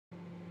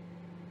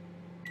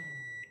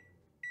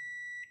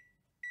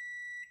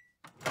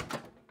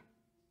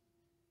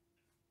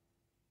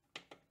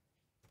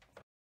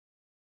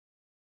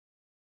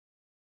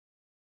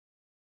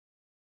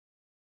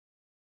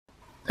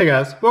Hey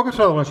guys, welcome to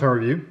another Lunchtime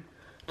review.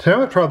 Today I'm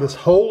going to try this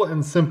whole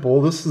and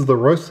simple. This is the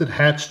roasted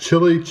hatch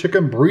chili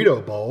chicken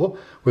burrito bowl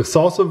with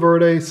salsa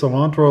verde,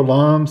 cilantro,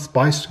 lime,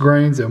 spiced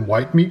grains, and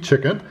white meat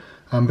chicken.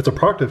 It's a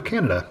product of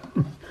Canada.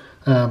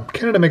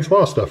 Canada makes a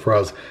lot of stuff for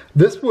us.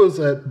 This was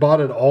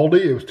bought at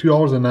ALDI. It was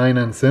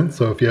 $2.99.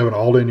 So if you have an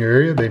ALDI in your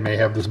area, they may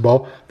have this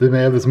bowl. They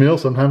may have this meal.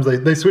 Sometimes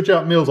they switch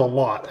out meals a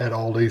lot at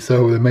ALDI,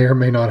 so they may or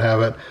may not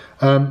have it.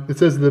 It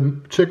says the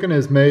chicken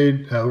is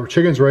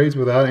chicken's raised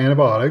without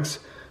antibiotics.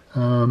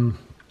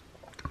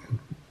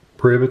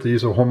 Prohibit the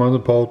use of hormones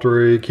in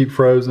poultry, keep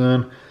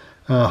frozen,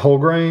 whole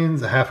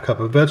grains, a half cup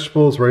of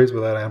vegetables, raised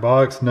without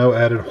antibiotics, no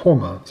added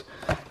hormones.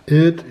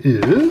 It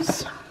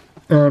is,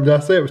 did I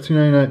say it was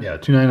 $2.99? Yeah,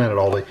 $2.99 at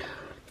Aldi.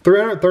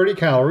 330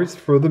 calories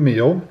for the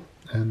meal.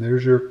 And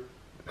there's your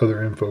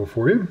other info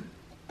for you.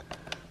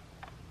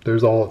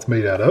 There's all it's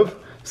made out of.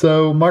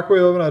 So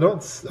microwave oven,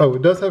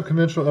 it does have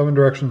conventional oven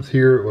directions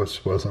here. It was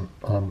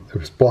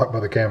blocked by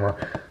the camera.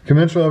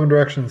 Conventional oven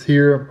directions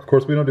here. Of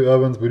course, we don't do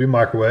ovens, we do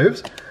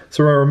microwaves.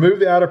 So we're gonna remove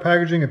the outer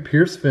packaging and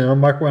pierce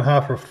film, microwave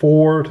high for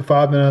 4 to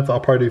 5 minutes. I'll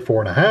probably do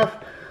 4.5,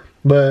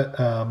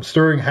 but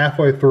stirring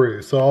halfway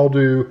through. So I'll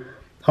do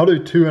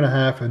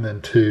 2.5 and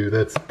then 2.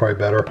 That's probably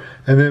better.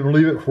 And then we'll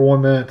leave it for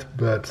 1 minute,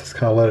 but just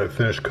kind of let it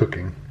finish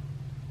cooking.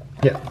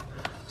 Yeah.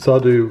 So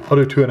I'll do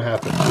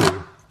 2.5 and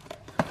 2.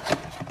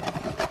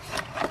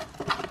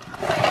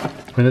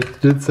 And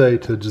it did say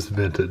to just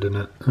vent it,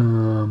 didn't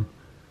it?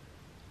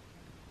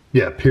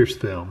 Yeah, pierce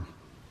film.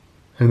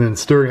 And then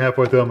stirring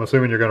halfway through, I'm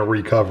assuming you're going to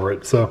recover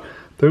it. So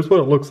there's what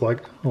it looks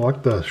like. I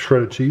like the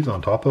shredded cheese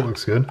on top. That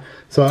looks good.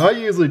 So I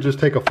usually just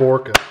take a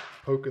fork and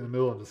poke in the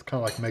middle and just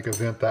kind of like make a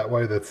vent that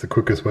way. That's the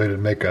quickest way to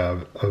make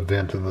a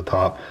vent in the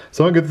top.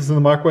 So I'm going to get this in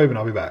the microwave and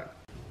I'll be back.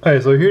 All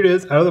right, so here it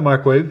is out of the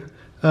microwave.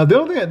 The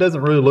only thing that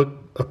doesn't really look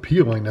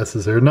appealing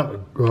necessarily,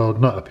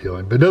 not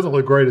appealing, but it doesn't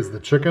look great is the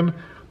chicken.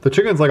 The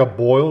chicken's like a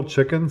boiled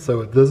chicken, so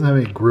it doesn't have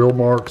any grill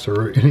marks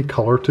or any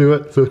color to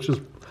it. So it's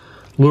just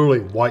literally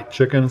white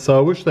chicken. So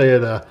I wish they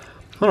had, I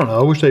don't know,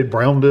 I wish they'd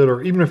browned it,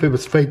 or even if it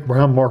was fake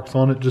brown marks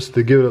on it, just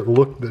to give it a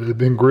look that it had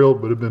been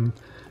grilled would have been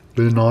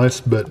nice,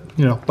 but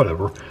you know,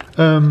 whatever.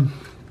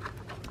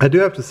 I do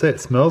have to say it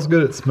smells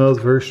good. It smells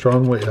very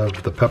strongly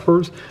of the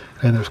peppers,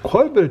 and there's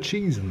quite a bit of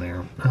cheese in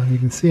there. You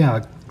can see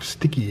how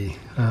sticky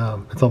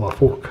it's on my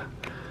fork.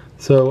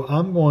 So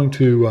I'm going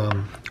to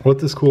let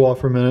this cool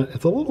off for a minute.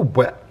 It's a little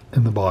wet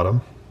in the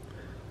bottom.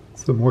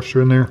 Some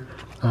moisture in there.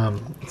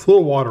 It's a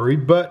little watery,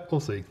 but we'll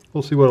see.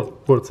 We'll see what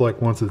it's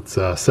like once it's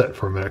set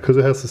for a minute, because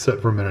it has to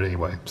set for a minute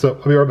anyway. So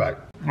I'll be right back.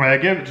 All right, I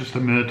gave it just a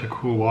minute to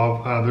cool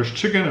off. There's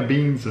chicken and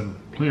beans and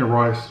plenty of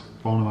rice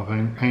falling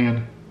on my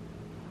hand.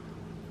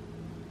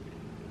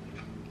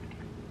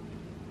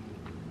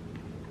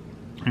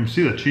 You can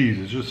see the cheese,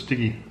 it's just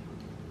sticky.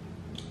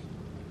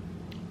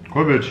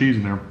 Quite a bit of cheese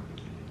in there.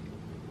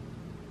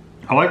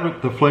 I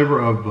like the flavor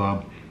of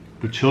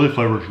the chili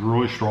flavor is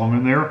really strong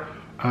in there.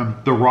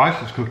 The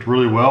rice is cooked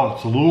really well.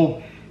 It's a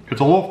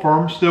little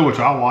firm still, which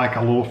I like. A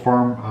little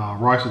firm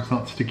rice. It's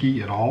not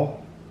sticky at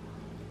all.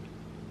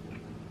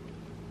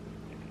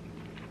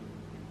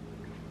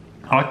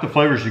 I like the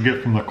flavors you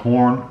get from the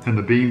corn and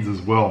the beans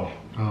as well.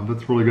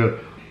 That's really good.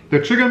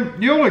 The chicken,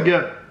 you only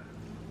get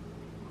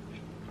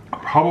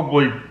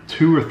probably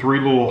 2 or 3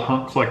 little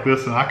hunks like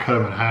this, and I cut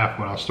them in half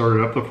when I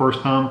started up the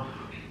first time.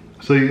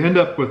 So you end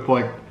up with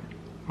like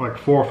 4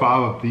 or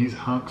 5 of these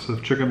hunks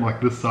of chicken like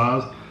this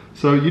size.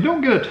 So you don't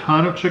get a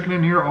ton of chicken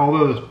in here,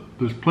 although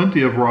there's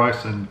plenty of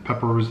rice and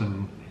peppers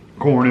and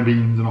corn and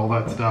beans and all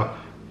that stuff.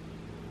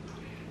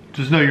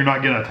 Just know you're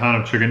not getting a ton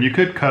of chicken. You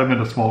could cut them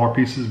into smaller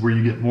pieces where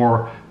you get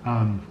more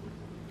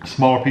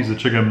smaller pieces of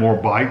chicken, more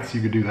bites.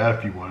 You could do that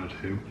if you wanted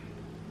to.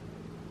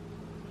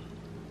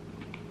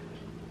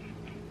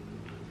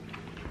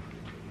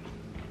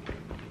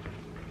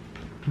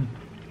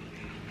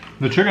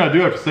 The chicken, I do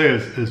have to say,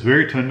 is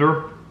very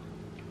tender.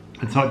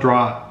 It's not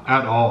dry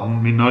at all. I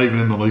mean, not even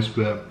in the least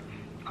bit.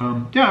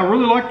 Yeah, I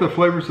really like the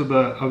flavors of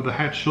the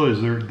hatch chilies.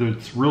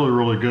 It's really,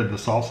 really good. The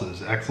salsa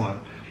is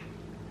excellent.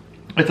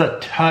 It's a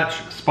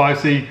touch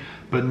spicy,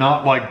 but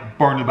not like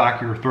burn the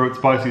back of your throat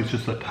spicy. It's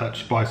just a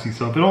touch spicy.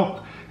 So if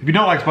you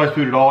don't like spicy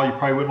food at all, you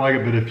probably wouldn't like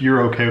it. But if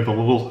you're okay with a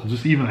little,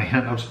 just even a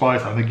hint of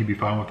spice, I think you'd be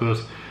fine with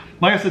this.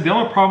 Like I said, the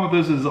only problem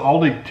with this is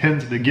Aldi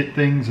tends to get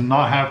things and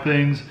not have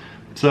things.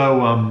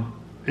 So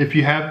if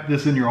you have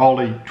this in your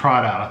Aldi, try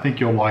it out. I think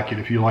you'll like it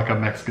if you like a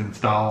Mexican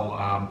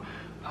style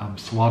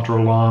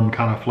cilantro lime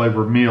kind of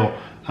flavored meal.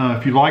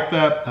 If you like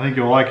that, I think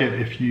you'll like it.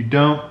 If you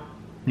don't,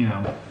 you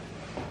know,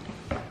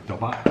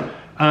 don't buy it.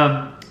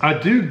 I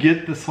do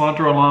get the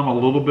cilantro lime a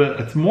little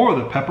bit. It's more of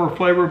the pepper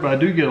flavor, but I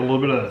do get a little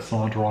bit of that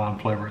cilantro lime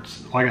flavor.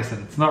 It's, like I said,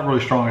 it's not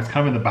really strong. It's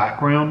kind of in the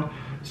background.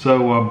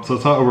 So, so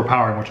it's not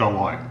overpowering, which I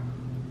like.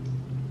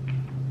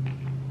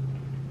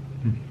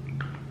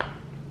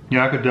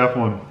 Yeah, I could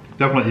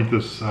definitely eat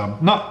this,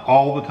 not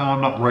all the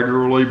time, not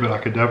regularly, but I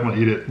could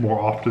definitely eat it more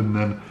often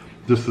than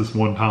just this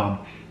one time.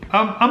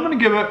 I'm gonna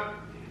give it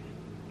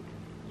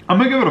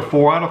a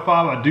 4 out of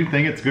 5. I do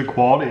think it's good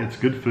quality. It's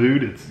good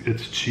food.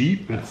 It's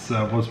cheap. It's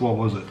what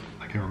was it?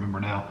 Like can't remember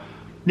now.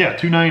 Yeah,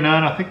 $2.99.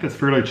 I think that's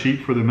fairly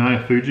cheap for the amount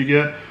of food you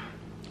get.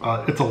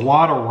 It's a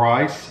lot of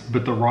rice,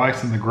 but the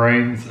rice and the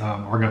grains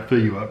are gonna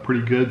fill you up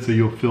pretty good, so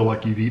you'll feel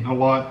like you've eaten a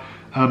lot.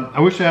 I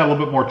wish I had a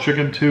little bit more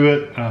chicken to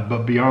it, but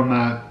beyond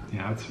that,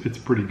 yeah, it's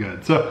pretty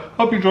good. So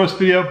hope you enjoyed this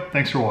video.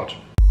 Thanks for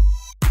watching.